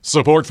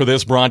Support for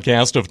this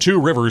broadcast of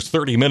Two Rivers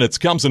 30 Minutes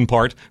comes in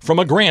part from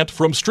a grant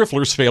from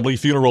Striffler's Family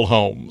Funeral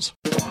Homes.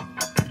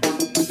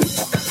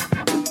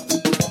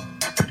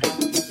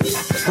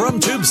 From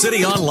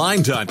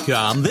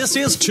TubeCityOnline.com, this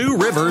is Two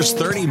Rivers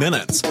 30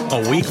 Minutes,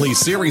 a weekly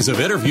series of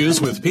interviews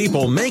with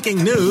people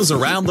making news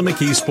around the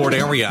McKeesport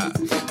area.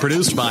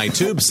 Produced by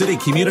Tube City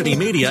Community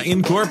Media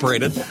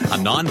Incorporated, a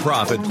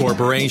nonprofit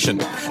corporation.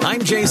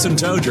 I'm Jason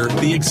Toger,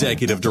 the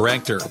Executive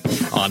Director.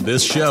 On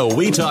this show,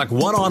 we talk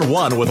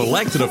one-on-one with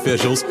elected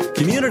officials,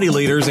 community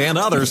leaders, and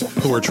others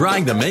who are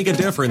trying to make a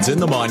difference in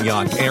the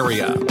Mon-Yough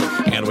area.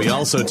 And we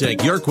also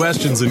take your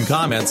questions and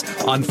comments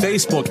on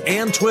Facebook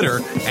and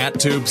Twitter at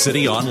Tube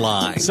City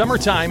Online.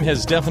 Summertime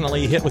has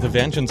definitely hit with a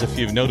vengeance if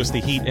you've noticed the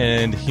heat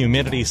and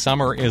humidity.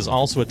 Summer is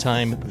also a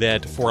time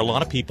that for a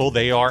lot of people,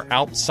 they are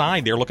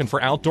outside. They're looking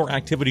for outdoor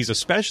activities,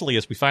 especially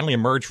as we finally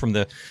emerge from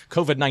the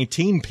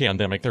COVID-19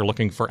 pandemic. They're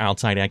looking for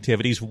outside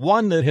activities.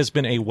 One that has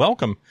been a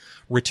welcome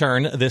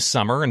return this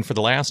summer and for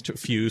the last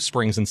few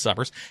springs and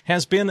summers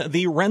has been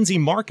the Renzi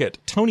Market.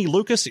 Tony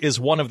Lucas is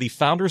one of the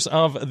founders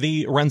of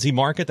the Renzi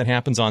Market that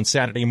happens on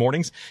Saturday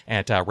mornings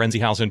at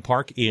Renzihausen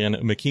Park in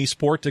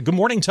McKeesport. Good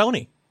morning,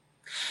 Tony.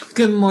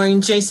 Good morning,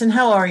 Jason.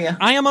 How are you?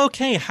 I am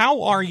okay.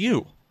 How are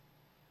you?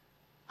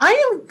 I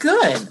am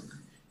good,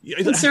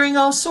 considering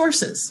all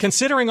sources.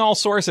 Considering all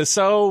sources.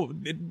 So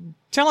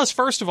tell us,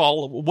 first of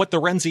all, what the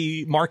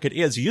Renzi Market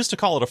is. You used to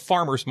call it a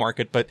farmer's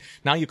market, but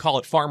now you call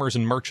it Farmers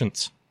and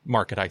Merchants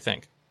Market, I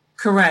think.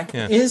 Correct.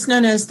 Yeah. It is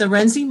known as the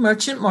Renzi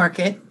Merchant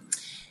Market.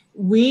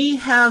 We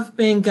have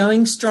been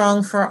going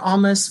strong for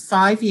almost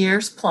 5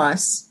 years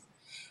plus.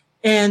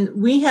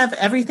 And we have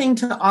everything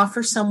to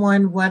offer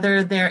someone,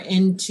 whether they're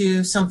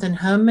into something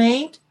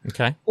homemade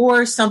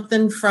or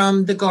something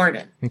from the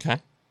garden. Okay.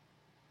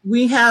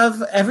 We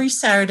have every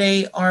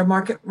Saturday, our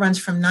market runs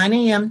from 9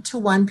 a.m. to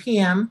 1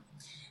 p.m.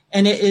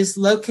 And it is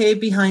located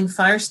behind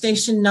Fire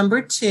Station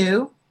number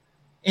 2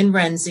 in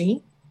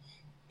Renzi.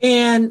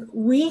 And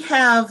we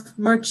have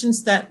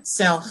merchants that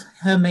sell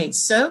homemade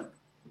soap.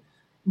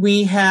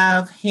 We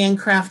have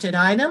handcrafted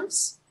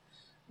items.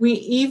 We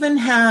even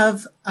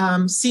have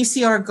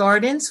CCR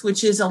Gardens,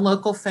 which is a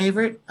local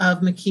favorite of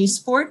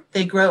McKeesport.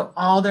 They grow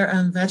all their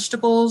own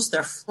vegetables,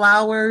 their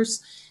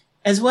flowers,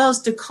 as well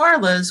as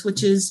DeCarlo's,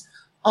 which is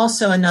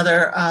also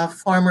another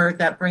farmer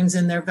that brings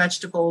in their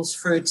vegetables,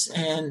 fruits,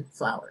 and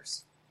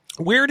flowers.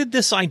 Where did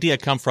this idea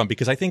come from?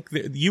 Because I think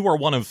you are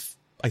one of,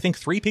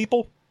 3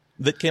 people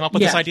that came up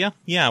with this idea.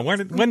 Yeah.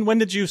 When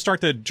did you start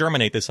to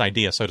germinate this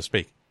idea, so to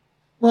speak?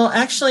 Well,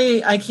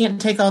 actually, I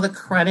can't take all the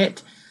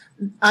credit.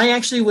 I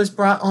actually was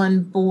brought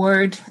on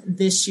board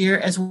this year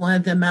as one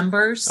of the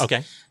members.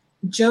 Okay.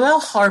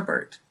 Joelle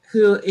Harbert,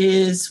 who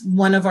is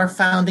one of our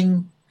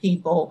founding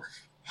people,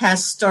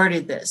 has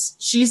started this.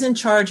 She's in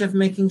charge of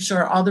making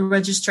sure all the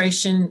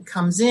registration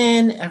comes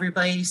in,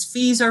 everybody's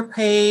fees are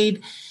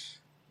paid,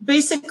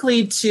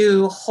 basically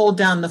to hold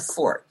down the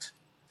fort.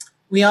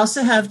 We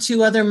also have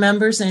 2 other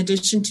members in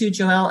addition to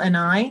Joelle and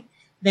I.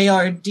 They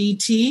are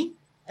DT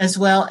as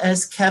well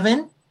as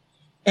Kevin.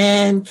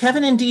 And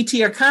Kevin and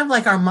DT are kind of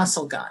like our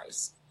muscle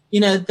guys. You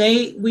know,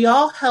 we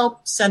all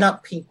help set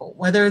up people,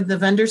 whether the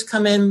vendors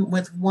come in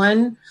with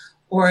one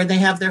or they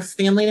have their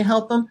family to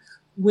help them.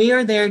 We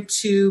are there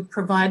to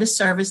provide a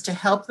service to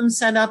help them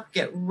set up,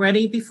 get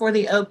ready before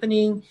the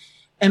opening,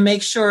 and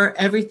make sure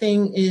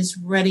everything is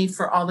ready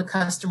for all the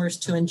customers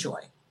to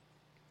enjoy.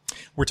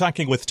 We're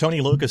talking with Tony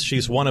Lucas.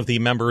 She's one of the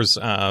members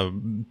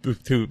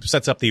who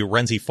sets up the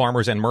Renzi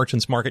Farmers and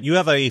Merchants Market. You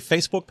have a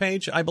Facebook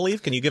page, I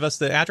believe. Can you give us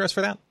the address for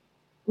that?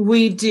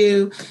 We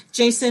do.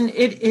 Jason,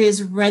 it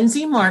is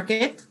Renzi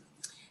Market,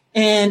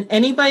 and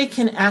anybody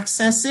can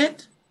access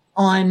it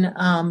on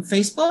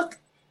Facebook.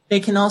 They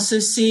can also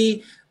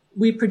see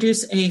we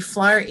produce a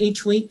flyer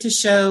each week to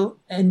show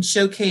and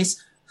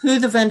showcase who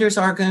the vendors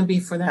are going to be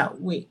for that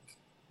week.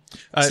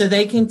 So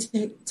they can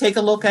take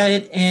a look at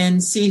it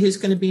and see who's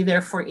going to be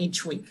there for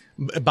each week.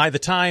 By the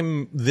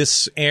time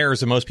this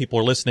airs and most people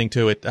are listening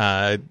to it,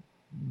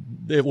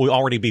 it will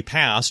already be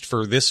passed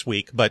for this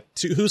week. But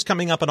who's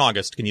coming up in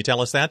August? Can you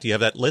tell us that? Do you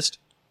have that list?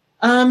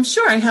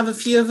 Sure. I have a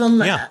few of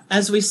them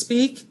as we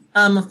speak.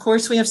 Of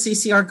course, we have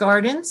CCR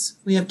Gardens.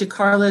 We have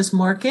DeCarlo's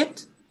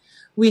Market.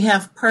 We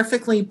have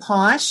Perfectly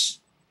Posh,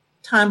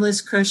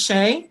 Timeless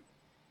Crochet,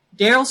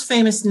 Daryl's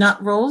Famous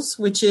Nut Rolls,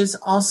 which is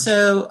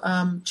also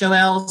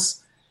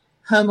Joelle's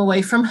Home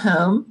Away from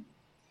Home,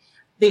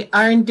 the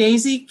Iron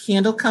Daisy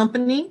Candle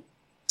Company.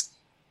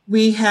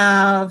 We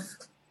have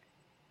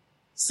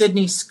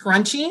Sydney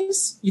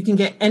Scrunchies. You can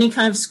get any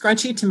kind of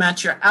scrunchie to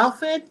match your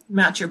outfit,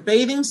 match your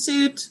bathing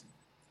suit,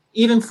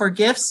 even for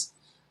gifts.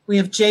 We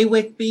have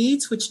J-Wick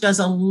Beads, which does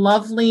a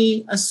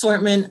lovely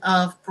assortment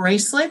of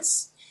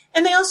bracelets.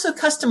 And they also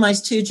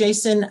customize too,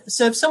 Jason.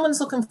 So if someone's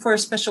looking for a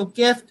special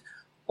gift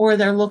or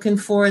they're looking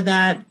for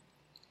that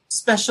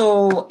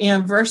special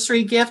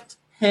anniversary gift,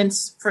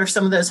 hence for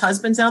some of those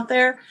husbands out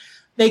there,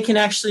 they can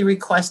actually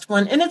request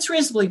one. And it's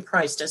reasonably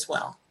priced as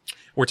well.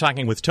 We're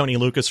talking with Tony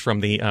Lucas from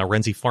the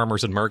Renzi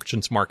Farmers and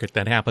Merchants Market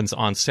that happens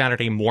on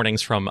Saturday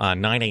mornings from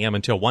 9 a.m.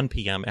 until 1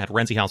 p.m. at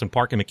Renzi Housing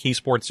Park in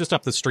McKeesport. It's just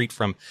up the street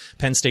from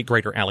Penn State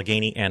Greater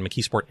Allegheny and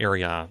McKeesport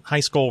Area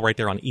High School right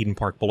there on Eden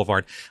Park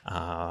Boulevard,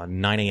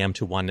 9 a.m.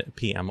 to 1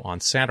 p.m. on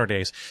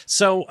Saturdays.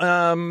 So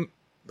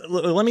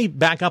let me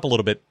back up a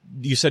little bit.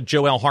 You said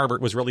Joelle Harbert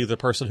was really the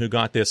person who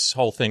got this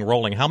whole thing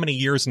rolling. How many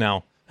years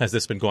now has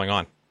this been going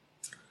on?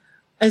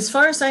 As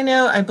far as I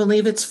know, I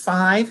believe it's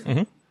 5.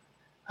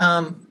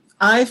 Mm-hmm.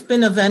 I've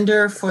been a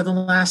vendor for the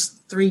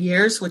last 3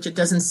 years, which it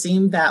doesn't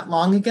seem that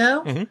long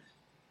ago. Mm-hmm.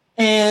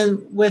 And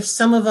with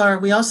some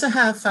of we also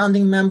have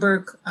founding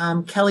member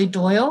Kelly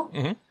Doyle.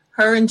 Mm-hmm.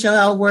 Her and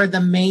Joelle were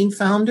the main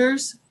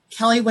founders.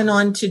 Kelly went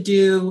on to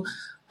do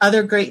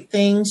other great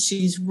things.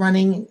 She's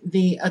running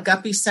the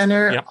Agape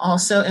Center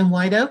also in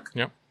White Oak.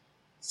 Yep.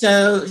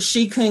 So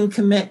she can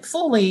commit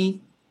fully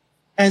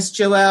as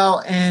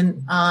Joelle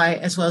and I,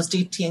 as well as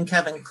DT and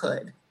Kevin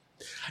could.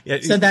 Yeah,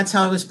 so that's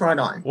how it was brought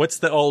on. What's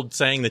the old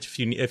saying that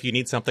if you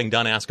need something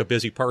done, ask a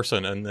busy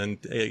person? And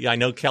I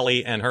know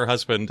Kelly and her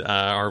husband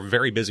are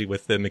very busy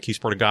with the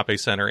McKeesport Agape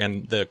Center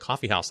and the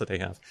coffee house that they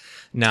have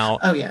now.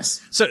 Oh, yes.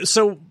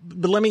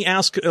 But let me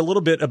ask a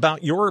little bit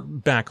about your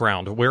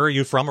background. Where are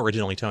you from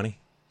originally, Tony?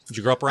 Did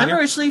you grow up around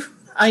here?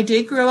 I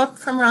did grow up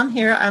from around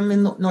here. I'm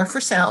in North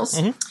Versailles.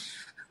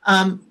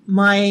 Mm-hmm.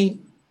 My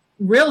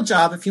real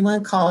job, if you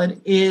want to call it,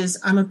 is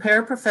I'm a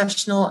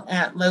paraprofessional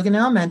at Logan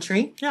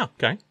Elementary. Yeah,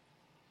 okay.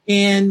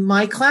 And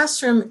my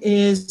classroom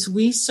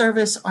we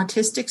service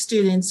autistic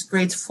students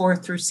grades 4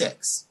 through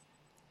 6.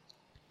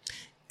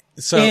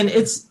 And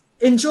it's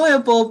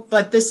enjoyable,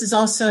 but this is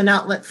also an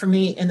outlet for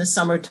me in the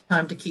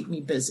summertime to keep me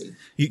busy.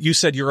 You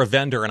said you're a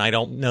vendor, and I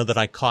don't know that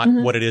I caught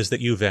what it is that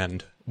you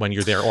vend when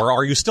you're there. Or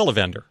are you still a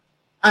vendor?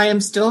 I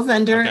am still a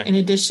vendor. Okay. In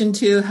addition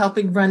to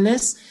helping run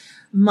this.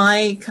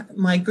 My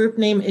group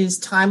name is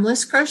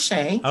Timeless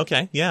Crochet.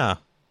 Okay, yeah.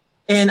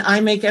 And I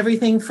make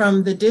everything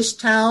from the dish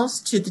towels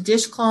to the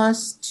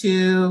dishcloths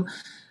to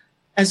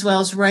as well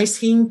as rice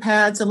heating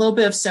pads, a little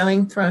bit of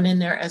sewing thrown in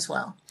there as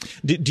well.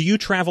 Do you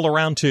travel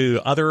around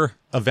to other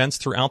events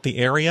throughout the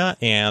area?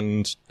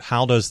 And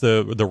how does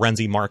the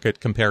Renzi market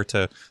compare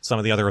to some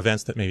of the other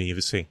events that maybe you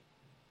see?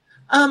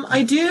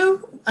 I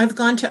do. I've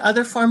gone to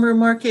other farmer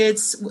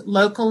markets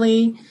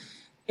locally.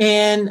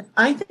 And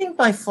I think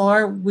by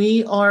far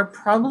we are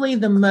probably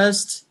the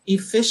most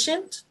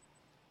efficient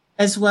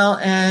as well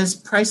as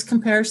price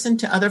comparison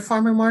to other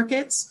farmer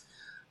markets.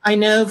 I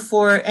know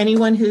for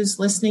anyone who's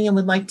listening and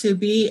would like to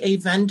be a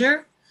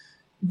vendor,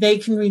 they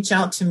can reach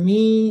out to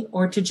me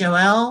or to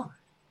Joelle,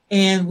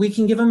 and we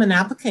can give them an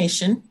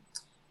application.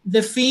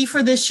 The fee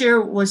for this year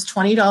was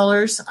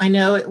 $20. I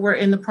know we're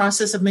in the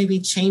process of maybe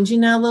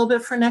changing that a little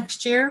bit for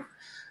next year.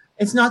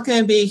 It's not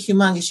going to be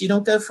humongous. You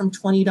don't go from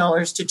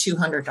 $20 to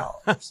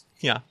 $200.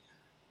 Yeah.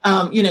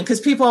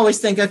 Because people always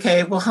think,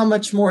 okay, well, how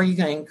much more are you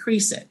going to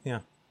increase it?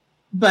 Yeah.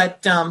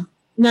 But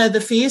no, the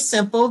fee is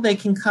simple. They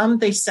can come,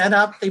 they set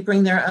up, they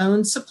bring their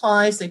own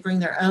supplies, they bring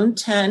their own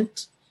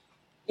tent.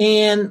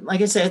 And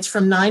like I said, it's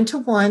from 9 to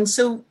 1.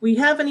 So we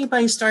have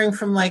anybody starting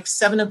from like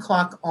 7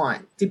 o'clock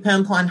on,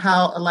 depending upon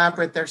how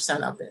elaborate their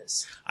setup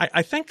is.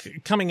 I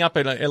think coming up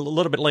a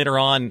little bit later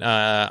on,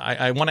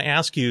 I want to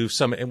ask you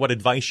what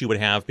advice you would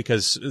have,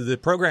 because the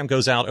program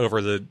goes out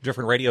over the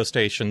different radio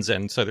stations.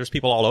 And so there's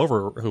people all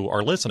over who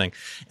are listening,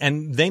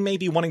 and they may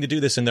be wanting to do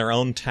this in their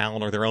own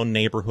town or their own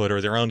neighborhood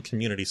or their own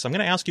community. So I'm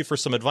going to ask you for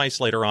some advice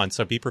later on.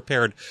 So be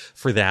prepared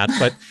for that.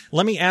 But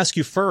let me ask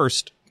you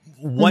first,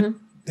 what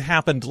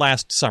happened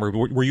last summer?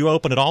 Were you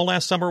open at all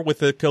last summer with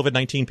the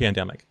COVID-19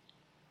 pandemic?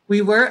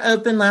 We were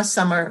open last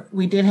summer.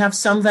 We did have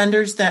some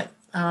vendors that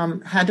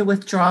had to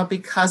withdraw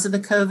because of the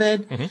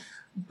COVID,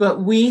 but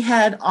we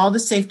had all the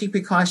safety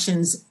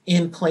precautions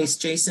in place,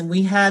 Jason.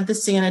 We had the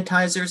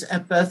sanitizers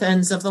at both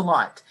ends of the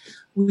lot.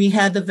 We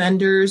had the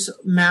vendors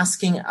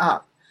masking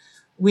up.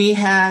 We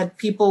had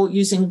people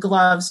using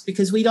gloves,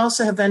 because we'd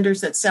also have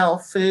vendors that sell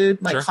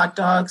food like hot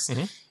dogs.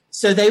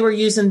 So they were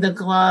using the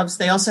gloves.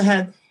 They also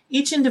had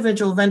each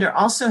individual vendor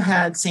also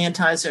had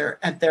sanitizer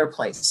at their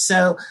place.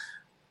 So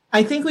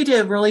I think we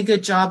did a really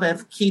good job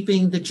of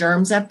keeping the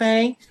germs at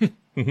bay.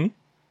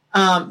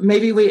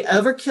 Maybe we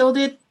overkilled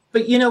it,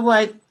 but you know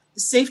what?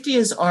 Safety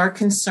is our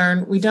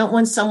concern. We don't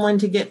want someone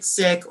to get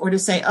sick or to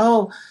say,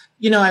 oh,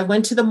 I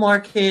went to the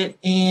market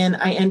and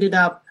I ended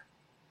up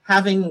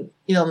having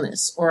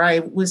illness, or I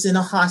was in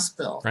a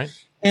hospital. Right.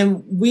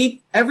 And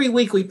every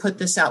week we put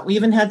this out. We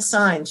even had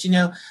signs,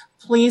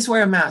 please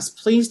wear a mask,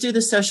 please do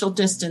the social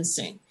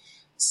distancing.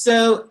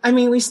 So,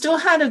 we still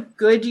had a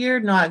good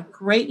year, not a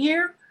great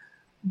year,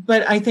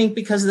 but I think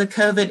because of the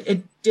COVID,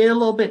 it did a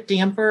little bit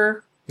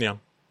damper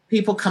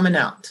people coming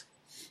out.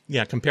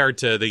 Yeah, compared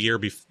to the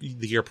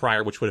year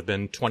prior, which would have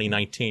been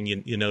 2019,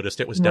 you noticed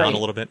it was down a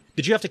little bit.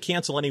 Did you have to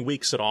cancel any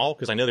weeks at all?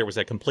 Because I know there was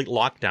a complete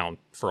lockdown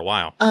for a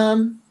while.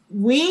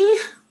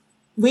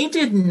 We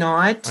did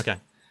not. Okay.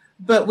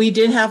 But we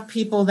did have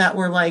people that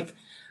were like,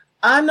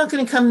 I'm not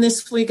going to come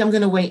this week. I'm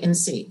going to wait and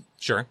see.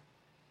 Sure.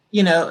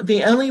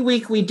 The only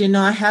week we did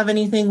not have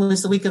anything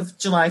was the week of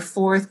July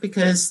 4th,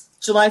 because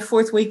July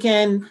 4th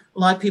weekend, a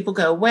lot of people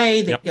go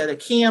away, they go to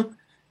camp,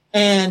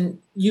 and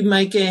you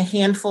might get a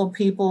handful of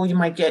people, you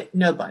might get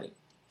nobody.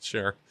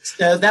 Sure.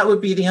 So that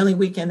would be the only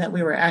weekend that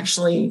we were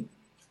actually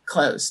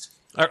closed.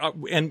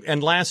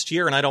 And last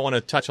year, and I don't want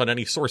to touch on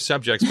any sore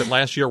subjects, but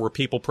last year, were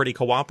people pretty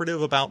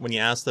cooperative about when you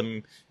asked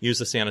them use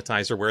the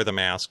sanitizer, wear the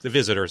mask, the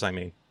visitors, I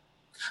mean?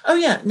 Oh,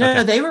 yeah.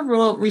 No, they were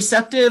real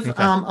receptive.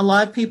 Okay. A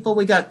lot of people,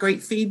 we got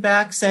great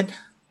feedback, said,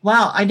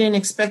 wow, I didn't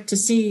expect to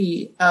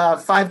see a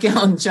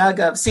 5-gallon jug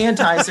of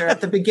sanitizer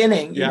at the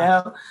beginning, you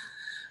know?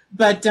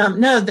 But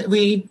no,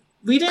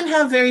 we didn't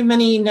have very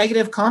many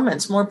negative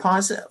comments, more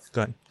positive.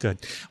 Good.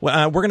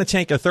 Well, we're going to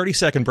take a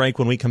 30-second break.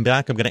 When we come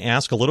back, I'm going to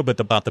ask a little bit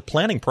about the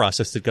planning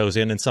process that goes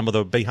in and some of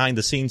the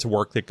behind-the-scenes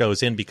work that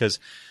goes in, because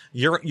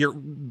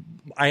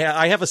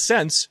I have a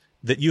sense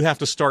that you have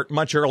to start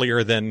much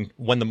earlier than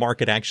when the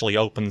market actually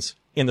opens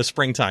in the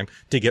springtime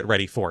to get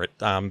ready for it.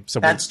 So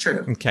that's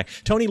true. Okay.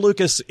 Toni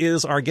Lucas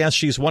is our guest.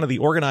 She's one of the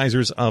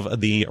organizers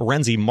of the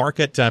Renzi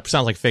Market. Sounds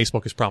like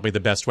Facebook is probably the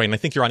best way. And I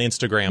think you're on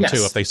Instagram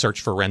too, if they search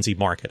for Renzi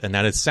Market. And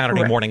that is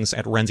Saturday mornings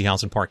at Renzi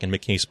House and Park in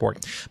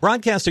McKeesport.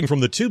 Broadcasting from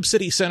the Tube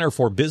City Center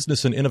for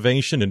Business and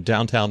Innovation in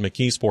downtown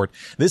McKeesport.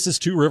 This is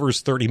Two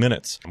Rivers 30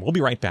 Minutes. We'll be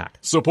right back.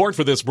 Support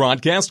for this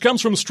broadcast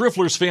comes from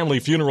Striffler's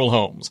Family Funeral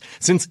Homes.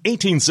 Since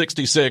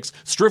 1866,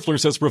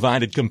 Striffler's has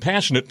provided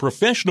compassionate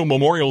professional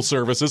memorial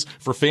services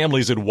for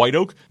families in White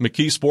Oak,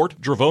 McKeesport,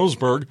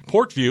 Dravosburg,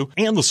 Portview,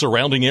 and the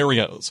surrounding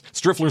areas.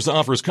 Striffler's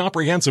offers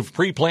comprehensive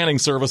pre-planning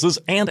services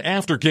and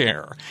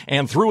aftercare.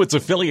 And through its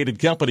affiliated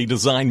company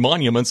Design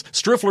Monuments,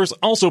 Striffler's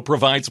also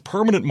provides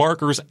permanent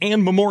markers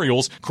and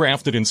memorials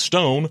crafted in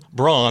stone,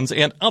 bronze,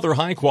 and other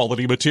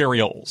high-quality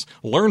materials.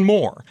 Learn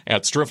more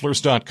at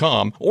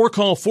strifflers.com or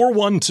call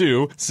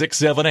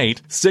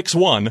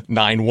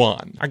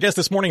 412-678-6191. Our guest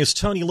this morning is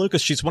Toni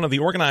Lucas. She's one of the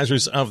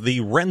organizers of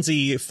the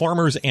Renzi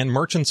Farmers and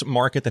Merchants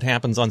Market that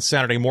happens on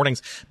Saturday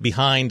mornings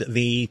behind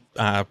the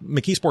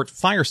McKeesport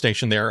Fire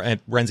Station there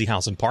at Renzi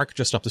House and Park,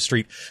 just up the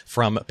street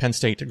from Penn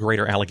State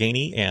Greater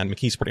Allegheny and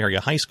McKeesport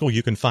Area High School.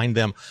 You can find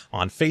them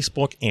on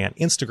Facebook and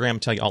Instagram,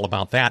 tell you all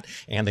about that.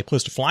 And they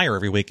post a flyer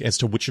every week as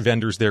to which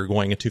vendors they're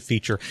going to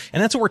feature.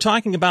 And that's what we're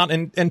talking about.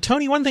 And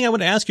Toni, one thing I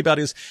want to ask you about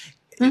is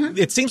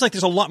it seems like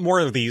there's a lot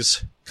more of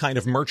these kind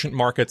of merchant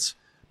markets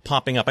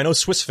popping up. I know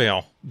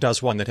Swissvale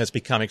does one that has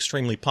become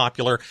extremely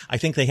popular. I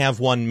think they have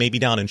one maybe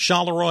down in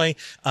Charleroi.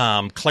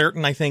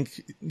 Clairton, I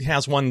think,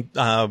 has one.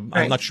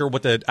 I'm not sure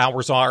what the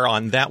hours are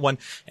on that one.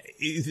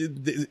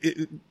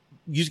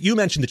 You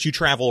mentioned that you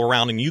travel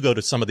around and you go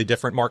to some of the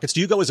different markets. Do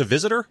you go as a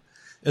visitor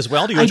as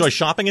well? Do you enjoy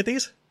shopping at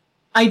these?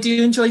 I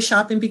do enjoy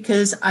shopping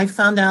because I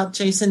found out,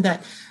 Jason,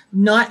 that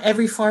not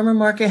every farmer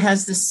market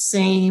has the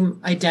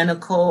same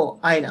identical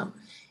item.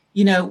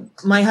 You know,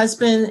 my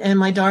husband and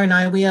my daughter and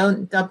I, we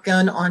ended up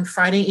going on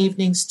Friday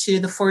evenings to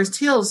the Forest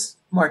Hills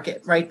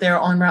Market right there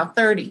on Route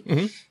 30.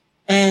 Mm-hmm.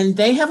 And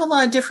they have a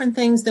lot of different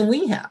things than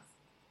we have,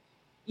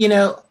 you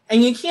know,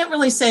 and you can't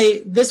really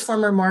say this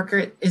farmer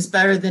market is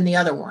better than the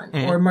other one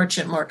or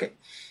merchant market.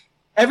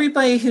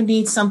 Everybody who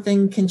needs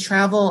something can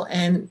travel,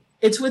 and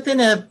it's within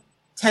a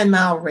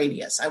 10-mile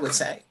radius, I would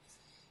say.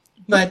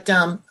 But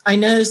I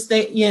noticed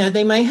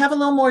they might have a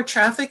little more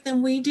traffic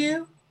than we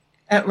do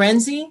at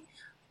Renzi.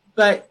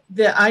 But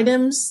the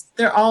items,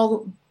 they're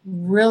all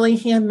really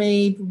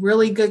handmade,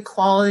 really good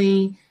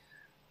quality,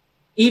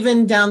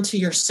 even down to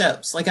your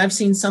soaps. Like I've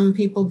seen some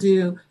people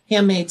do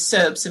handmade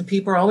soaps and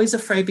people are always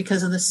afraid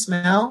because of the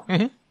smell.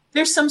 Mm-hmm.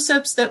 There's some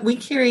soaps that we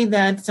carry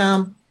that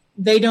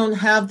they don't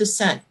have the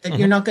scent, that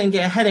you're not going to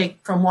get a headache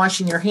from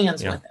washing your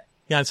hands with it.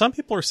 Yeah, and some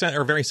people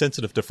are very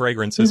sensitive to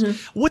fragrances.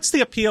 Mm-hmm. What's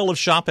the appeal of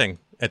shopping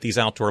at these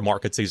outdoor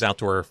markets, these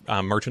outdoor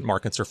merchant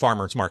markets or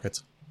farmers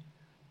markets?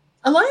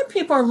 A lot of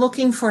people are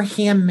looking for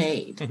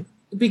handmade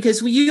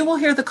because you will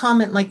hear the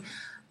comment like,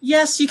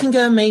 yes, you can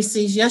go to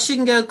Macy's. Yes, you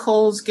can go to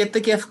Kohl's, get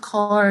the gift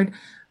card.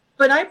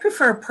 But I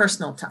prefer a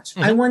personal touch.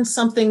 I want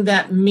something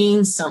that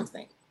means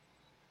something.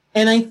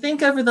 And I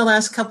think over the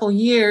last couple of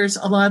years,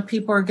 a lot of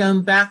people are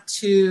going back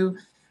to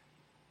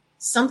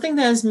something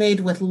that is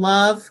made with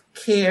love,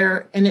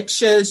 care, and it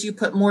shows you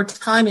put more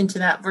time into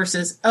that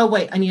versus, oh,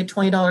 wait, I need a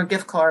 $20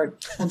 gift card.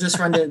 We'll just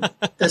run to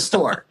the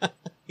store.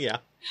 Yeah,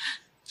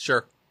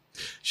 sure.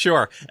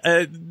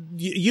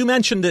 You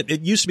mentioned that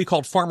it used to be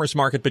called Farmers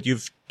Market, but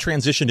you've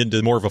transitioned into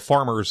more of a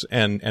farmers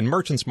and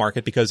merchants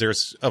market because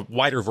there's a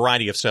wider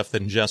variety of stuff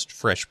than just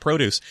fresh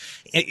produce.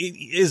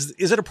 Is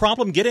it a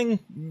problem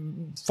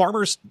getting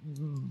farmers,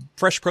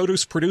 fresh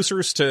produce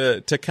producers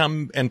to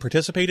come and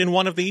participate in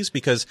one of these?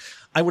 Because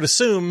I would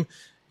assume,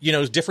 you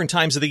know, different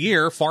times of the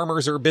year,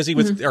 farmers are busy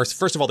with, or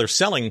first of all, they're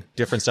selling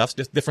different stuff.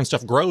 Different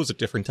stuff grows at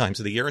different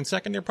times of the year. And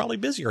second, they're probably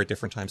busier at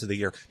different times of the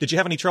year. Did you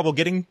have any trouble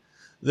getting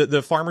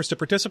the farmers to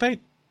participate?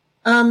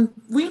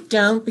 We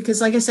don't, because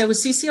like I said, with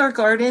CCR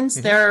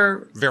Gardens,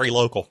 they're very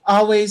local.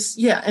 Always,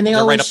 and they're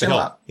always right up show the hill.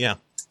 up. Yeah.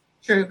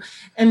 True.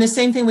 And the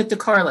same thing with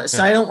DeCarlo.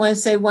 So I don't want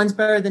to say one's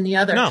better than the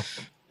other. No.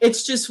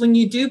 It's just when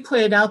you do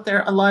put it out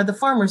there, a lot of the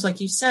farmers, like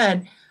you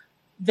said,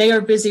 they are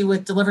busy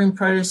with delivering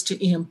produce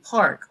to Eden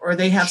Park, or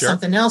they have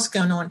something else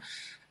going on.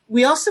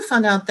 We also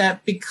found out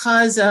that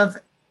because of,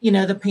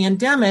 the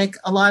pandemic,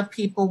 a lot of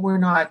people were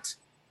not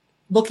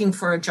looking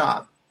for a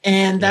job.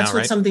 And that's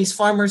what some of these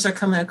farmers are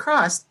coming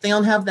across. They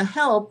don't have the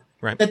help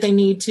that they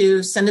need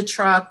to send a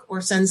truck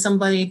or send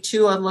somebody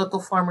to a local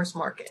farmer's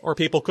market. Or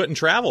people couldn't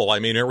travel. I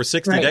mean, there were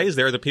 60 days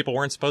there that people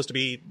weren't supposed to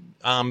be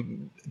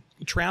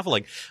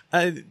traveling.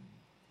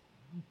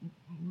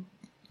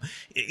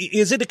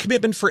 Is it a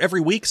commitment for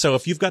every week? So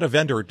if you've got a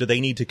vendor, do they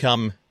need to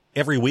come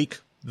every week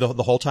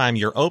the whole time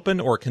you're open,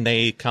 or can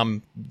they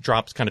come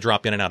drop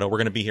in and out? Oh, we're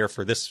going to be here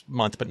for this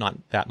month, but not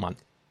that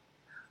month.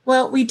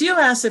 Well, we do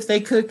ask if they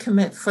could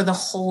commit for the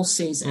whole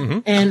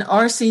season. And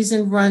our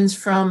season runs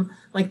from,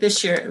 like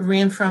this year, it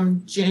ran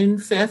from June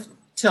 5th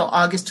till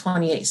August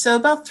 28th. So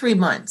about 3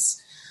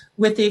 months,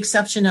 with the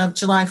exception of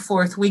July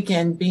 4th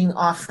weekend being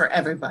off for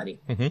everybody.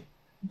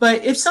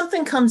 But if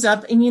something comes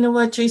up, and you know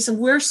what, Jason,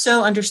 we're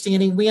so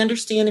understanding. We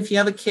understand if you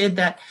have a kid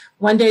that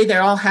one day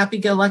they're all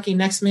happy-go-lucky,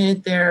 next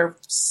minute they're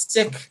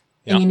sick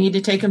and you need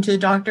to take them to the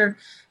doctor.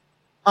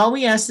 All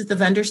we ask is the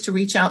vendors to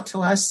reach out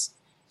to us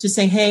to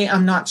say, hey,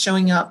 I'm not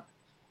showing up.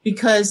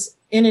 Because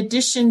in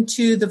addition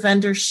to the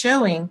vendors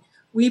showing,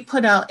 we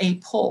put out a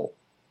poll.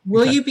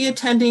 Will you be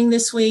attending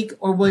this week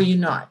or will you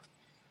not?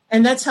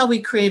 And that's how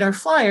we create our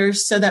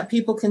flyers so that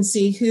people can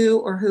see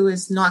who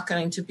is not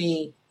going to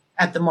be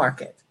at the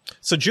market.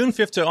 So June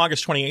 5th to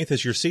August 28th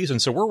is your season.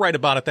 So we're right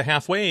about at the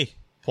halfway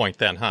point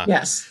then, huh?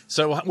 Yes.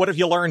 So what have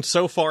you learned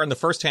so far in the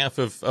first half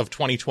of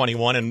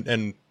 2021?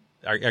 And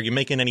are you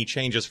making any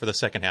changes for the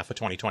second half of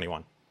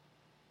 2021?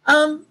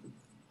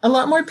 A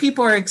lot more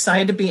people are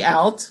excited to be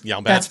out.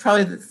 Yeah, that's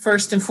probably the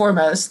first and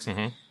foremost.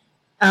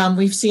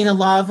 We've seen a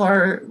lot of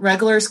our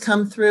regulars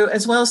come through,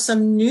 as well as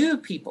some new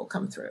people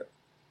come through.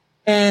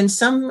 And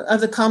some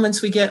of the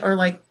comments we get are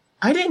like,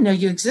 I didn't know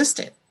you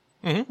existed.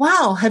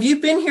 Wow, have you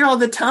been here all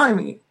the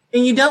time?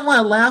 And you don't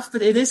want to laugh,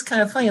 but it is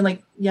kind of funny.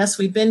 Like, yes,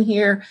 we've been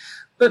here,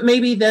 but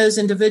maybe those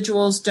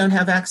individuals don't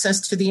have access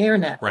to the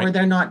internet, or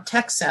they're not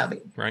tech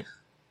savvy,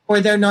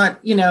 or they're not,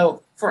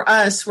 for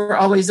us, we're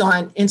always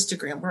on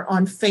Instagram, we're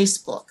on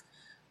Facebook,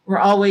 we're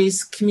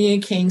always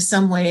communicating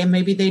some way, and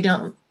maybe they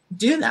don't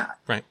do that.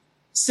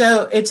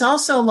 So it's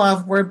also a lot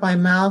of word by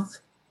mouth.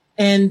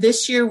 And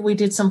this year we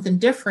did something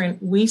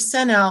different. We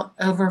sent out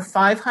over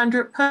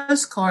 500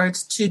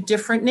 postcards to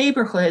different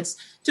neighborhoods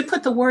to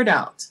put the word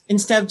out,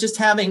 instead of just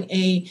having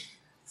a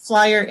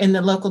flyer in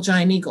the local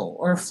Giant Eagle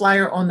or a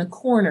flyer on the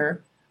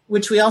corner,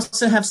 which we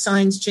also have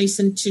signs,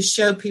 Jason, to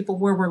show people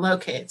where we're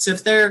located. So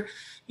if they're,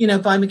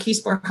 by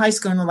McKeesport High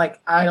School and they're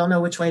like, I don't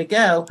know which way to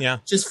go,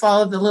 just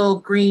follow the little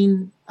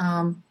green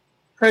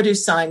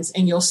produce signs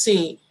and you'll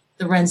see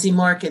the Renzi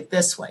Market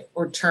this way,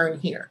 or turn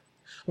here.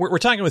 We're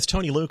talking with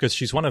Tony Lucas.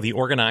 She's one of the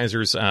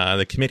organizers,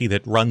 the committee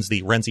that runs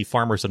the Renzi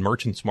Farmers and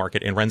Merchants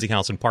Market in Renzi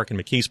House and Park in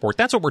McKeesport.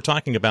 That's what we're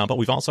talking about, but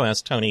we've also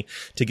asked Tony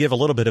to give a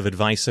little bit of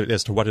advice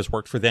as to what has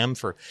worked for them,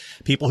 for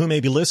people who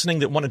may be listening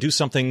that want to do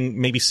something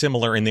maybe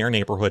similar in their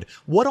neighborhood.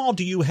 What all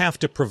do you have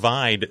to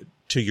provide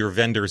to your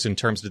vendors in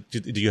terms of,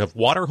 do you have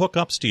water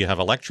hookups? Do you have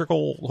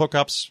electrical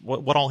hookups?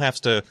 What all has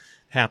to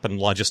happen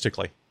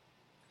logistically?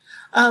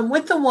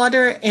 With the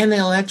water and the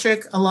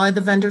electric, a lot of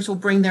the vendors will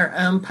bring their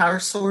own power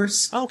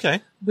source.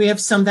 Okay. We have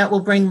some that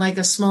will bring like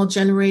a small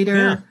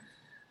generator,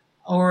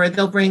 or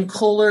they'll bring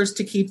coolers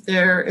to keep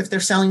if they're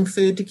selling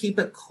food, to keep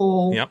it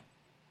cool.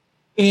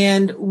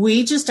 And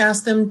we just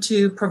ask them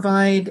to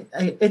provide,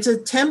 it's a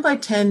 10 by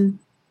 10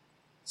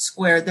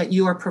 square that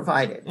you are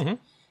provided.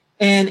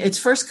 And it's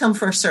first come,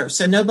 first serve.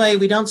 So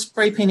we don't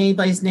spray paint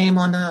anybody's name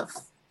on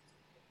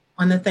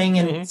the thing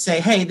and say,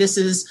 hey, this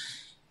is,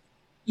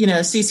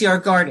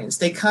 CCR Gardens.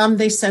 They come,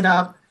 they set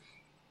up,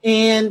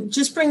 and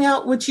just bring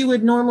out what you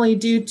would normally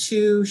do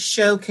to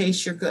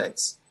showcase your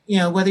goods.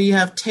 Whether you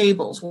have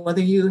tables,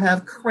 whether you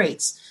have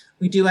crates.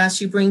 We do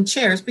ask you bring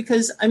chairs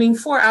because,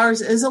 4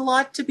 hours is a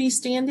lot to be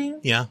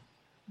standing.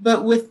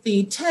 But with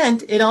the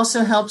tent, it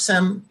also helps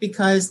them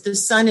because the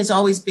sun is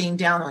always being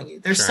down on you.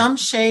 There's some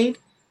shade,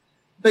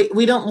 but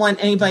we don't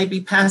want anybody to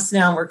be passing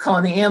out. We're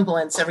calling the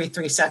ambulance every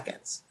 3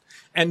 seconds.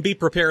 And be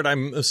prepared,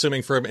 I'm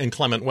assuming, for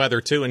inclement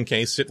weather, too, in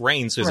case it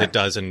rains, as it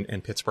does in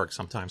Pittsburgh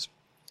sometimes.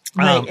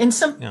 Right.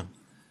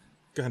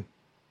 Go ahead.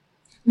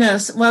 No,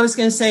 so what I was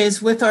going to say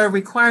is with our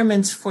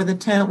requirements for the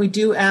tent, we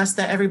do ask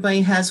that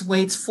everybody has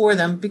weights for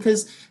them,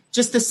 because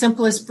just the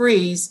simplest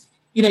breeze,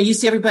 you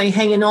see everybody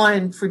hanging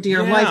on for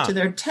dear life to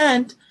their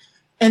tent,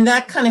 and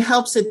that kind of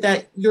helps it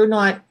that you're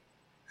not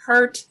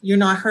hurt, you're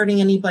not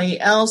hurting anybody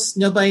else,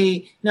 none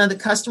of the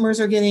customers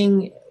are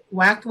getting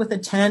whacked with a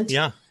tent.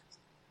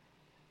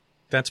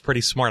 That's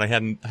pretty smart. I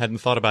hadn't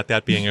thought about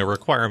that being a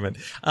requirement.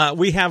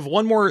 We have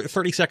one more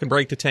 30-second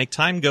break to take.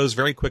 Time goes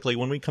very quickly.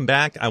 When we come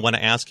back, I want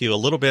to ask you a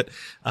little bit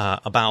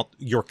about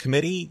your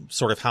committee,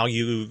 sort of how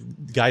you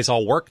guys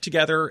all work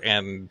together,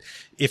 and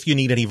if you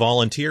need any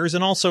volunteers,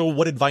 and also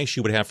what advice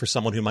you would have for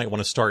someone who might want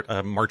to start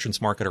a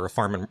merchant's market or a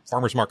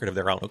farmer's market of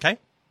their own. Okay?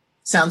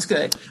 Sounds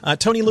good.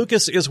 Tony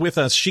Lucas is with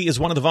us. She is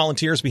one of the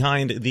volunteers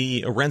behind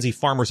the Renzi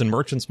Farmers and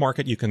Merchants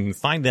Market. You can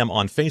find them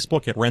on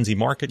Facebook at Renzi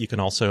Market. You can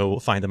also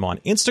find them on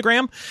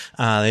Instagram.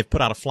 They've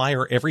put out a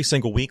flyer every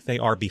single week. They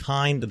are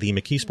behind the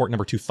McKeesport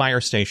No. 2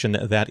 fire station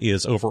that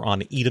is over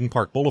on Eden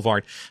Park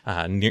Boulevard,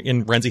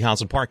 in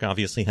Renzihausen Park,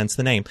 obviously, hence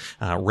the name,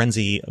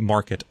 Renzi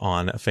Market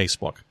on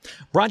Facebook.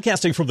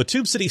 Broadcasting from the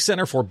Tube City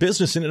Center for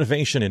Business and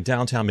Innovation in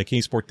downtown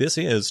McKeesport, this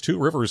is Two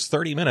Rivers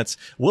 30 Minutes.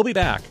 We'll be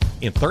back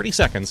in 30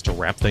 seconds to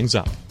wrap things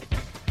up.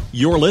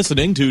 You're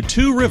listening to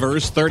Two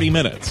Rivers 30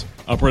 Minutes,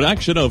 a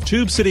production of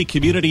Tube City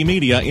Community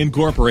Media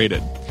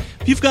Incorporated.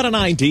 If you've got an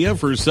idea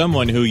for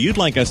someone who you'd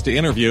like us to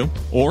interview,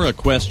 or a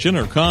question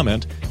or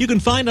comment, you can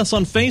find us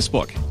on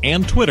Facebook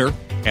and Twitter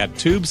at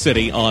Tube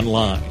City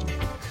Online.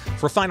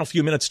 For a final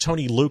few minutes,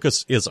 Tony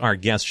Lucas is our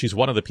guest. She's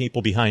one of the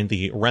people behind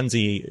the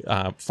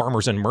Renzi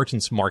Farmers and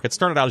Merchants Market.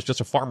 Started out as just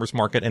a farmers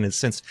market and has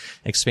since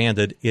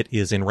expanded. It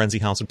is in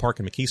Renzihausen Park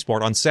in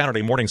McKeesport on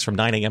Saturday mornings from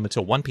 9 a.m.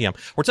 until 1 p.m.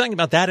 We're talking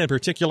about that in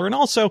particular, and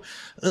also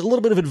a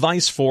little bit of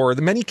advice for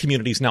the many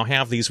communities now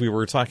have these. We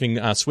were talking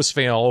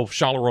Swissvale,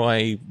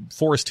 Charleroi,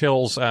 Forest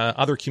Hills,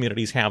 other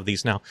communities have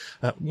these now.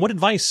 What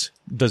advice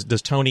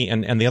does Tony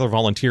and the other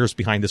volunteers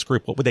behind this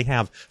group, what would they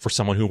have for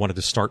someone who wanted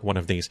to start one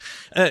of these?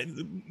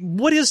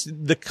 What is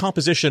the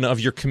composition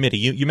of your committee?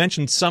 You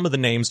mentioned some of the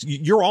names.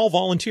 You're all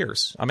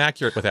volunteers. I'm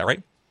accurate with that,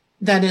 right?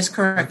 That is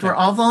correct. Okay. We're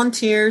all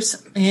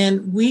volunteers,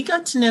 and we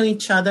got to know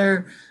each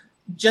other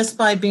just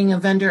by being a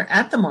vendor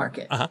at the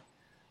market.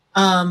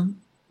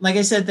 Like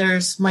I said,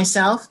 there's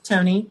myself,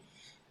 Tony,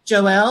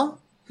 Joelle,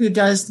 who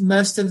does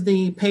most of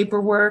the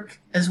paperwork,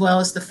 as well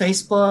as the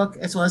Facebook,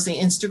 as well as the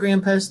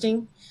Instagram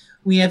posting.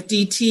 We have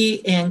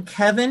DT and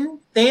Kevin.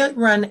 They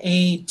run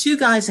a Two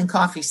Guys and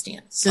Coffee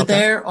stand. So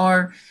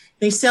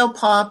they sell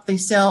pop, they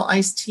sell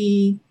iced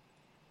tea.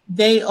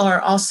 They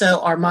are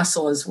also our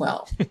muscle as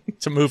well.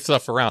 To move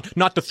stuff around,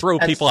 not to throw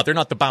people out. They're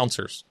not the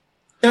bouncers.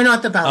 They're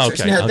not the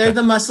bouncers. No, they're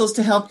the muscles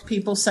to help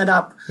people set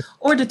up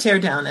or to tear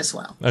down as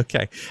well.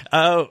 Okay.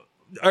 Are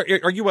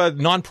you a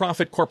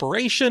nonprofit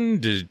corporation?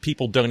 Do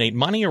people donate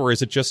money, or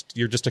is it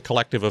you're just a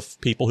collective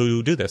of people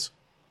who do this?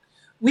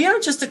 We are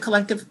just a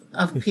collective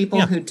of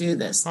people who do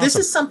this. Awesome. This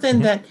is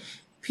something that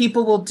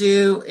people will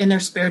do in their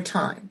spare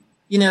time.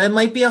 You know, it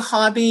might be a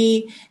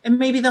hobby, and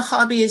maybe the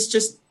hobby is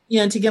just,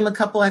 to give them a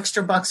couple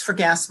extra bucks for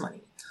gas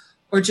money,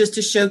 or just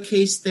to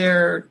showcase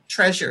their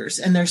treasures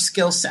and their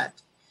skill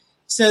set.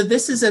 So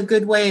this is a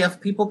good way of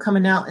people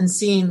coming out and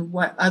seeing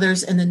what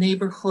others in the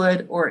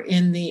neighborhood or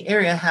in the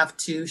area have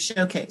to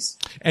showcase.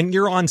 And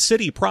you're on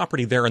city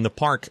property there in the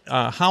park.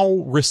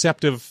 How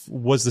receptive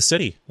was the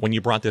city when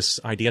you brought this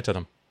idea to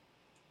them?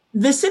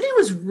 The city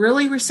was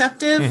really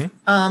receptive.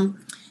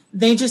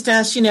 They just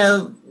asked,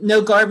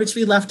 no garbage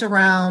be left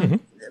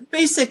around,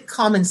 basic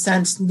common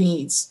sense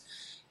needs.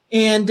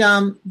 And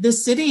the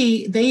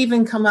city, they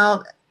even come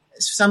out,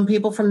 some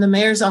people from the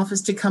mayor's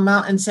office to come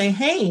out and say,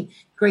 hey,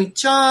 great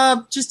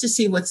job, just to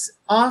see what's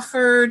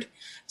offered.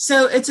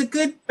 So it's a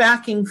good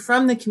backing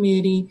from the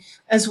community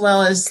as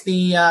well as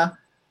the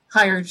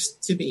hires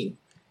to be.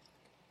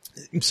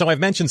 So I've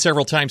mentioned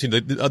several times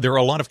that there are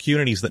a lot of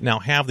communities that now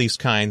have these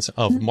kinds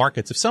of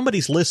markets. If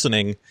somebody's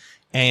listening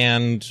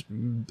and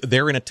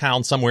they're in a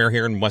town somewhere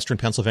here in Western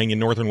Pennsylvania,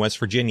 Northern West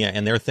Virginia,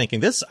 and they're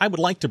thinking, I would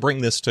like to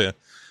bring this to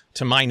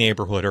my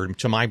neighborhood or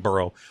to my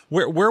borough,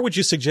 where would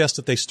you suggest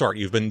that they start?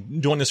 You've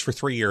been doing this for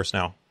 3 years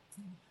now.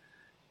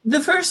 The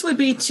first would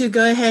be to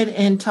go ahead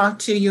and talk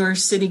to your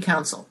city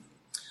council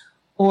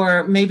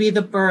or maybe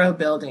the borough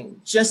building,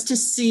 just to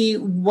see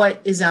what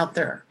is out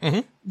there.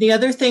 The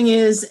other thing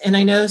is, and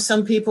I know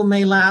some people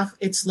may laugh,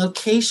 it's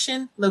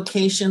location.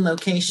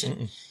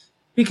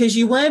 Because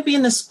you want to be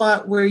in the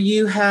spot where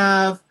you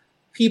have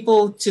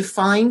people to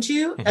find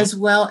you, as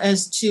well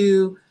as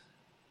to,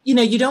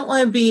 you don't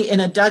want to be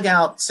in a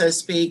dugout, so to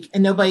speak,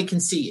 and nobody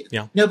can see you.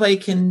 Yeah. Nobody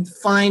can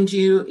find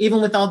you,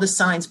 even with all the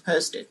signs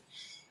posted.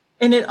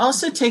 And it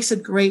also takes a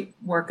great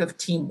work of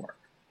teamwork.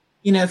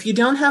 If you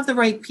don't have the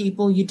right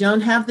people, you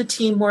don't have the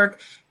teamwork,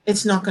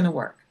 it's not going to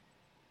work.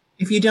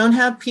 If you don't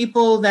have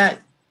people that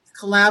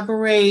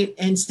collaborate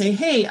and say,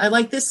 hey, I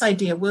like this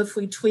idea, what if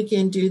we tweak it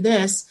and do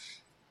this?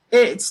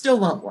 It still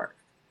won't work.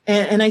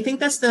 And I think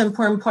that's the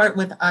important part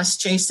with us,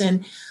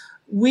 Jason.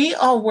 We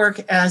all work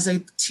as a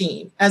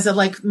team, as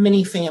a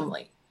mini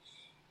family.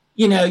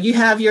 You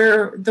have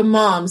the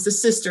moms, the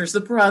sisters,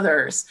 the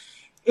brothers,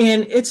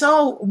 and it's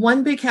all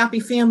one big happy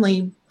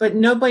family, but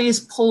nobody is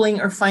pulling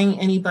or fighting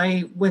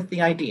anybody with the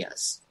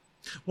ideas.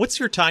 What's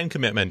your time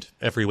commitment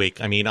every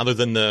week? I mean, other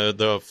than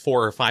the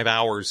 4 or 5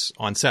 hours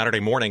on Saturday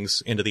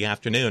mornings into the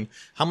afternoon,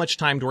 how much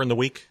time during the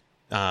week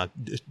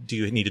do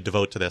you need to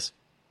devote to this?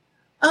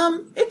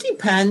 It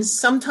depends.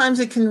 Sometimes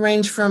it can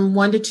range from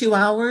 1 to 2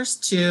 hours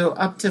to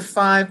up to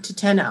 5 to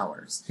 10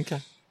 hours. Okay.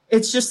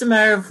 It's just a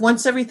matter of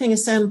once everything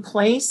is set in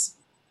place,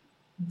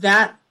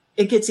 that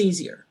it gets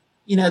easier.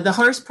 The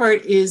hardest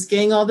part is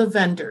getting all the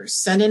vendors,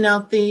 sending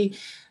out the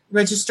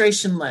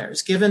registration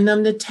letters, giving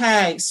them the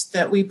tags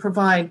that we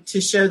provide to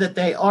show that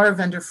they are a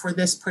vendor for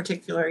this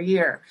particular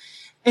year.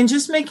 And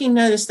just making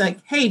notice like,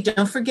 hey,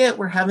 don't forget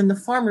we're having the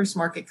farmers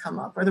market come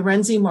up or the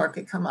Renzi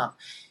market come up.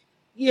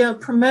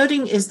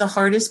 Promoting is the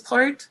hardest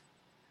part,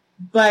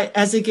 but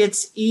as it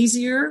gets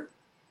easier,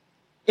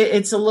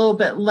 it's a little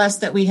bit less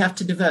that we have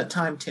to devote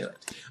time to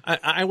it.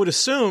 I would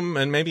assume,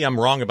 and maybe I'm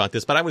wrong about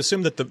this, but I would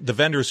assume that the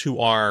vendors who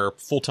are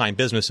full-time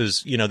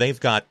businesses, they've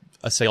got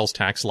a sales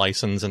tax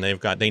license and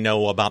they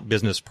know about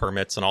business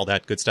permits and all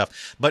that good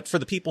stuff. But for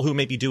the people who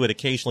maybe do it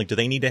occasionally, do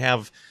they need to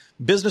have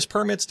business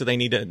permits? Do they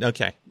need to?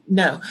 Okay.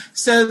 No.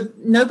 So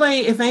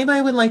if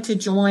anybody would like to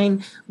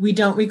join, we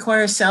don't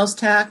require a sales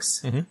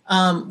tax.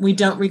 Mm-hmm. We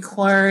don't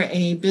require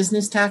a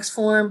business tax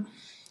form.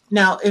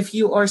 Now, if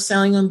you are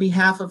selling on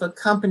behalf of a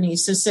company,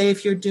 so say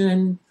if you're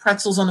doing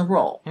pretzels on a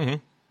roll, mm-hmm.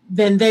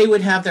 then they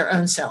would have their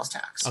own sales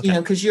tax,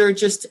 because you're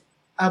just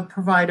a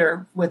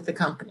provider with the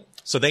company.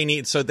 So they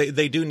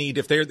do need,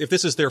 if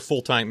this is their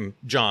full-time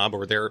job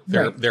or their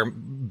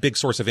big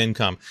source of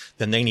income,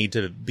 then they need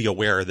to be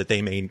aware that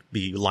they may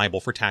be liable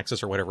for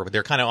taxes or whatever, but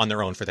they're kind of on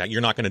their own for that.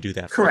 You're not going to do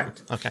that.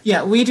 Correct. Okay.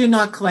 Yeah, we do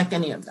not collect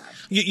any of that.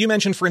 You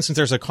mentioned, for instance,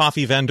 there's a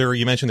coffee vendor.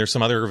 You mentioned there's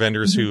some other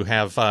vendors mm-hmm. who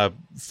have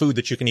food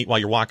that you can eat while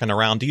you're walking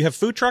around. Do you have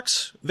food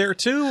trucks there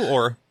too,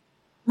 or?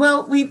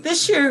 Well,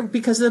 this year,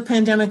 because of the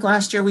pandemic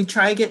last year, we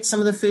try to get some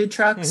of the food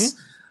trucks.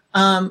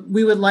 Mm-hmm.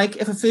 We would like,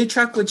 if a food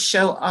truck would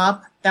show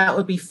up, that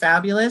would be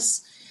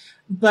fabulous.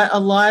 But a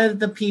lot of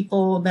the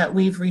people that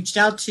we've reached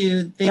out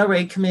to, they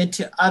already committed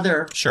to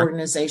other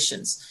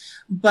organizations.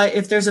 But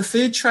if there's a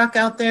food truck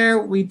out there,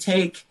 we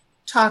take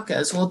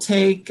tacos, we'll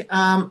take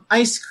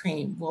ice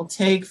cream, we'll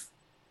take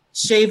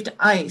shaved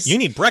ice. You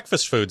need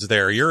breakfast foods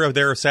there. You're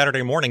there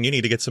Saturday morning. You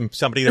need to get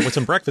somebody there with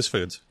some breakfast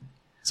foods.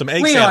 Some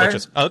egg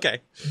sandwiches.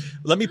 Okay.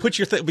 Let me put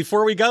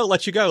before we go,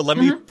 let you go. Let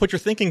me put your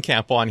thinking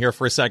cap on here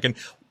for a second.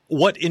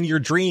 What in your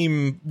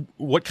dream,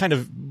 what kind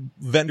of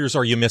vendors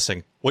are you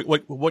missing?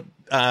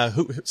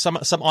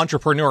 Some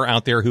entrepreneur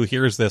out there who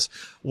hears this,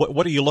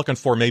 what are you looking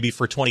for maybe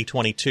for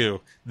 2022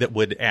 that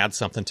would add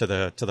something to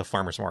the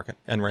farmers market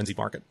and Renzi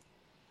market?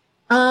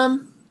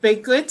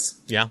 Baked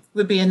goods. Yeah.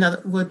 Would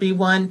be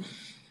one.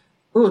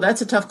 Ooh,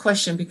 that's a tough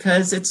question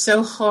because it's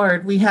so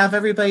hard. We have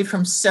everybody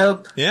from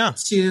soap to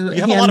you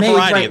have a lot of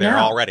variety there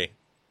already.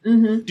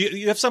 Mm-hmm. Do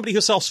you have somebody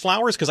who sells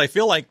flowers? Because I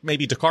feel like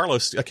maybe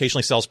DeCarlo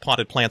occasionally sells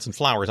potted plants and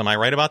flowers. Am I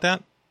right about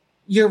that?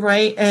 You're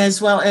right,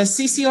 as well as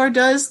CCR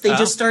does. They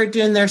just started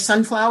doing their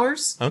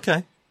sunflowers.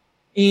 Okay.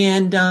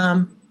 And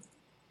I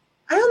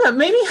don't know,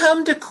 maybe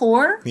home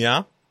decor.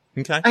 Yeah.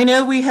 Okay. I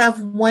know we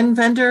have one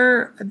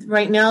vendor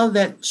right now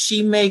that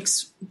she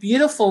makes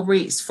beautiful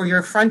wreaths for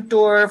your front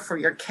door, for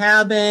your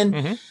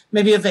cabin,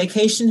 maybe a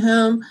vacation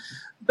home,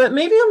 but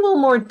maybe a little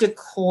more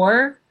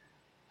decor.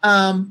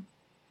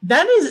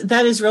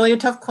 That is really a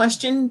tough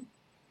question,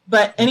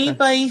 but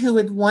anybody who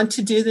would want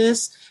to do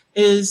this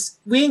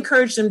we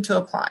encourage them to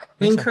apply.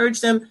 We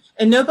encourage them,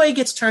 and nobody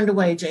gets turned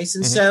away,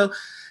 Jason. So,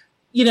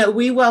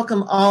 we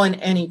welcome all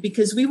and any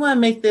because we want to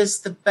make this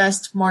the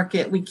best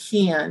market we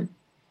can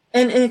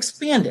and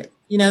expand it.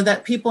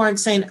 That people aren't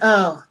saying,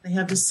 oh, they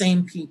have the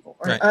same people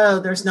or, oh,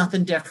 there's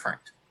nothing different.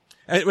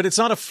 But it's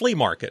not a flea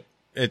market.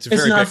 It's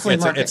very not big. A flea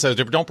market. It's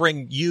don't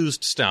bring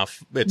used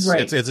stuff.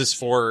 It's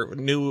for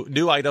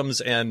new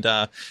items and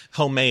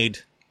homemade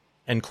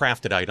and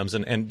crafted items.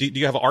 And do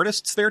you have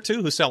artists there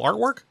too who sell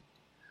artwork?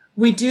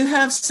 We do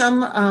have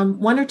some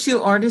one or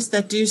two artists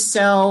that do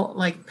sell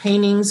like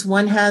paintings.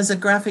 One has a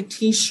graphic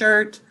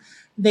T-shirt.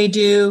 They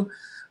do,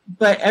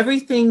 but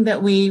everything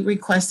that we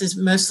request is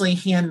mostly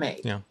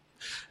handmade. Yeah.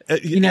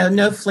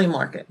 No flea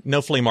market.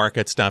 No flea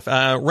market stuff.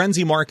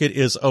 Renzi Market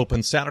is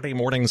open Saturday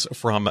mornings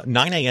from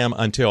 9 a.m.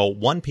 until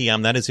 1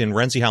 p.m. That is in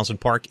Renzihausen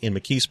Park in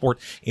McKeesport.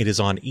 It is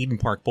on Eden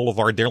Park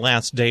Boulevard. Their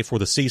last day for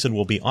the season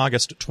will be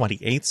August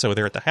 28th, so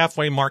they're at the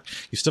halfway mark.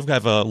 You still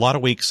have a lot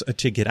of weeks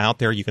to get out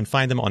there. You can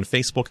find them on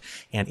Facebook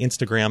and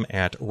Instagram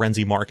at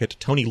Renzi Market.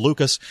 Tony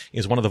Lucas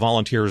is one of the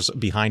volunteers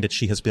behind it.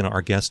 She has been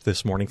our guest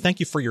this morning. Thank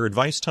you for your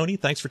advice, Tony.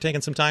 Thanks for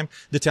taking some time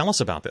to tell us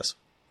about this.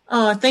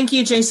 Oh, thank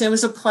you, Jason. It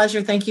was a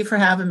pleasure. Thank you for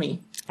having me.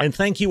 And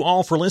thank you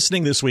all for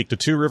listening this week to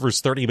Two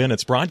Rivers 30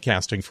 Minutes,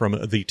 broadcasting from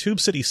the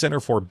Tube City Center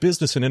for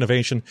Business and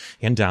Innovation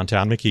in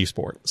downtown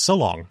McKeesport. So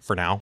long for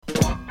now.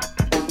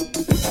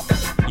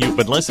 You've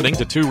been listening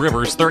to Two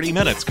Rivers 30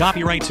 Minutes,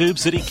 copyright Tube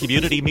City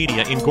Community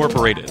Media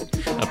Incorporated.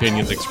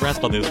 Opinions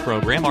expressed on this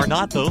program are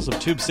not those of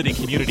Tube City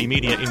Community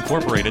Media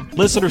Incorporated.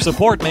 Listener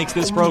support makes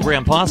this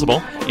program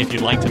possible. If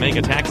you'd like to make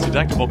a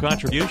tax-deductible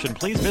contribution,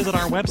 please visit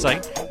our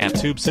website at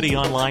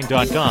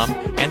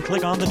tubecityonline.com and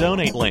click on the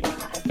donate link.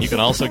 You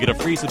can also get a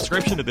free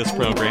subscription to this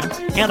program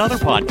and other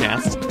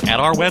podcasts at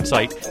our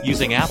website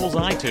using Apple's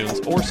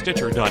iTunes or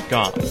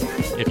Stitcher.com.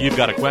 If you've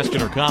got a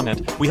question or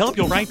comment, we hope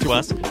you'll write to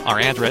us.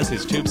 Our address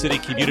is Tube City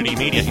Community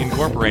Media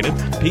Incorporated,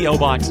 P.O.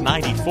 Box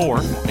 94,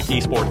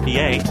 McKeesport,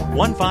 PA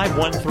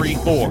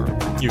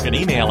 15134. You can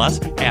email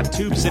us at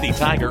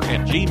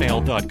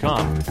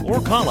tubecitytiger@gmail.com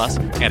or call us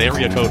at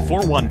area code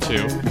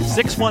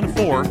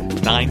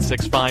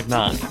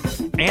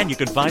 412-614-9659. And you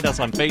can find us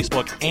on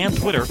Facebook and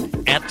Twitter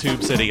at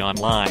Tube City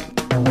Online.